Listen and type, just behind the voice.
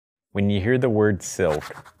When you hear the word silk,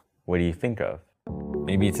 what do you think of?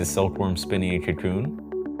 Maybe it's a silkworm spinning a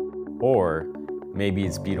cocoon, or maybe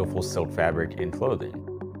it's beautiful silk fabric and clothing.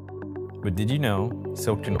 But did you know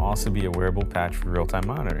silk can also be a wearable patch for real-time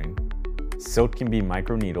monitoring? Silk can be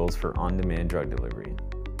microneedles for on-demand drug delivery.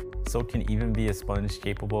 Silk can even be a sponge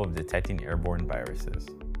capable of detecting airborne viruses.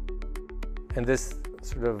 And this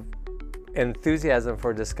sort of enthusiasm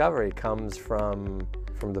for discovery comes from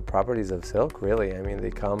the properties of silk, really. I mean,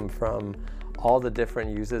 they come from all the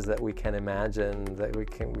different uses that we can imagine, that we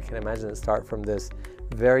can imagine that start from this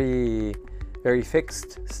very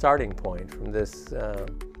fixed starting point, from this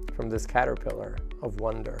caterpillar of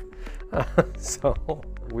wonder. So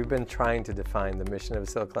we've been trying to define the mission of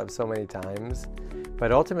Silklab so many times,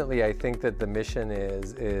 but ultimately I think that the mission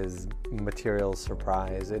is material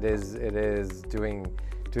surprise. It is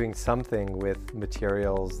doing something with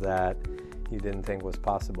materials that you didn't think was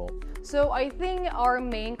possible. So I think our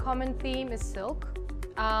main common theme is silk,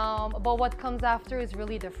 but what comes after is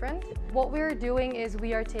really different. What we're doing is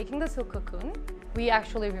we are taking the silk cocoon, we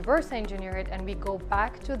actually reverse engineer it, and we go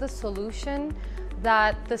back to the solution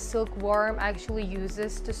that the silkworm actually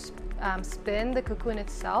uses to spin the cocoon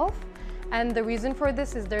itself. And the reason for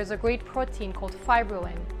this is there's a great protein called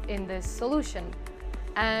fibrin in this solution.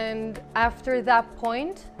 And after that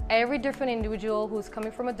point, every different individual who's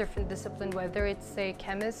coming from a different discipline, whether it's a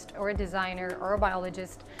chemist or a designer or a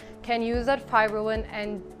biologist, can use that fibrin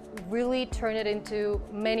and really turn it into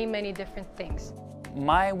many, many different things.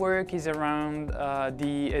 My work is around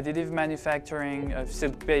the additive manufacturing of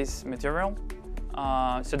silk-based material.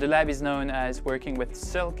 So the lab is known as working with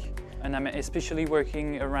silk, and I'm especially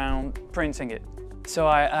working around printing it. So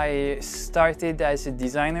I started as a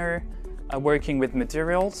designer working with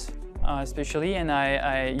materials, especially, and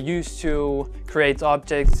I used to create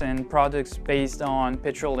objects and products based on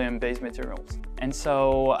petroleum-based materials. And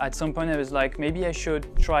so at some point I was like, maybe I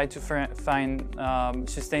should try to find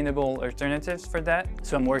sustainable alternatives for that.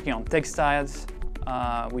 So I'm working on textiles,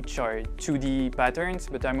 which are 2D patterns,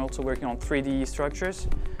 but I'm also working on 3D structures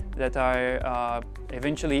that are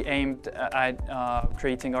eventually aimed at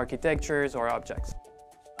creating architectures or objects.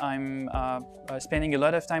 I'm spending a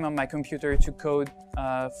lot of time on my computer to code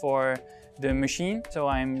for the machine. So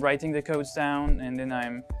I'm writing the codes down and then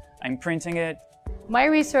I'm printing it. My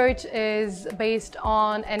research is based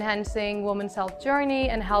on enhancing women's health journey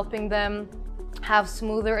and helping them have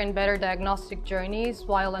smoother and better diagnostic journeys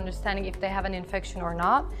while understanding if they have an infection or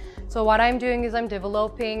not. So what I'm doing is I'm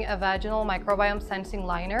developing a vaginal microbiome sensing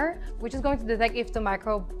liner, which is going to detect if the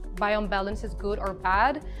microbiome balance is good or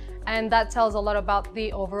bad. And that tells a lot about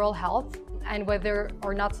the overall health and whether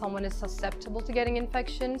or not someone is susceptible to getting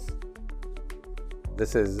infections.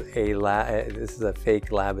 This is a lab. This is a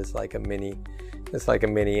fake lab. It's like a mini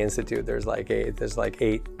institute. There's like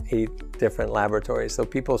eight different laboratories. So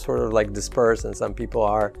people sort of like disperse, and some people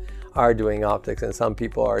are doing optics, and some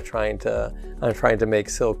people are trying to make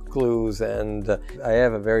silk glues. And I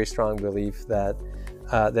have a very strong belief that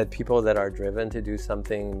people that are driven to do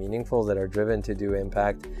something meaningful, that are driven to do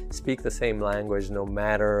impact, speak the same language no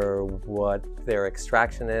matter what their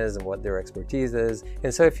extraction is and what their expertise is.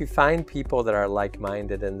 And so if you find people that are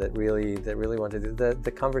like-minded and that really want to do,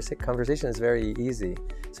 the conversation is very easy.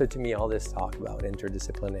 So to me, all this talk about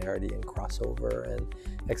interdisciplinarity and crossover and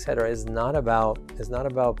etc. is not about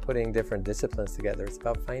putting different disciplines together. It's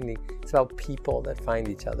about people that find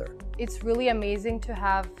each other. It's really amazing to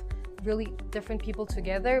have really different people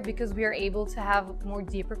together because we are able to have more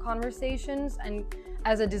deeper conversations. And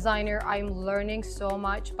as a designer, I'm learning so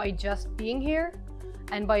much by just being here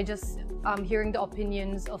and by just hearing the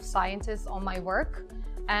opinions of scientists on my work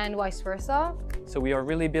and vice versa. So we are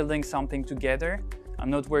really building something together. I'm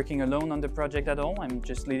not working alone on the project at all. I'm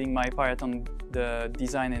just leading my part on the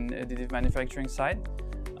design and additive manufacturing side.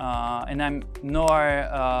 And I'm nor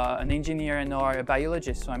an engineer nor a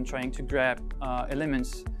biologist, so I'm trying to grab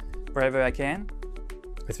elements wherever I can.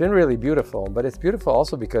 It's been really beautiful, but it's beautiful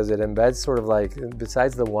also because it embeds sort of like,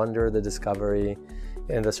 besides the wonder, the discovery,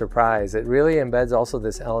 and the surprise, it really embeds also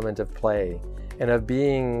this element of play and of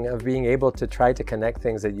being able to try to connect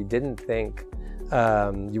things that you didn't think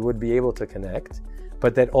you would be able to connect,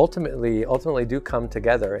 but that ultimately do come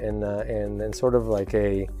together in sort of like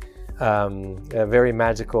a very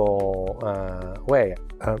magical way.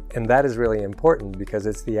 And that is really important because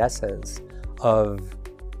it's the essence of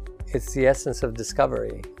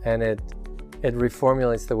discovery, and it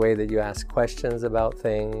reformulates the way that you ask questions about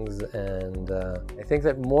things. And I think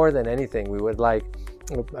that more than anything,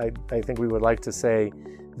 I think we would like to say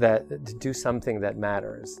that to do something that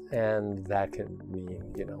matters, and that can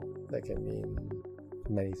mean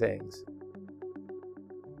many things.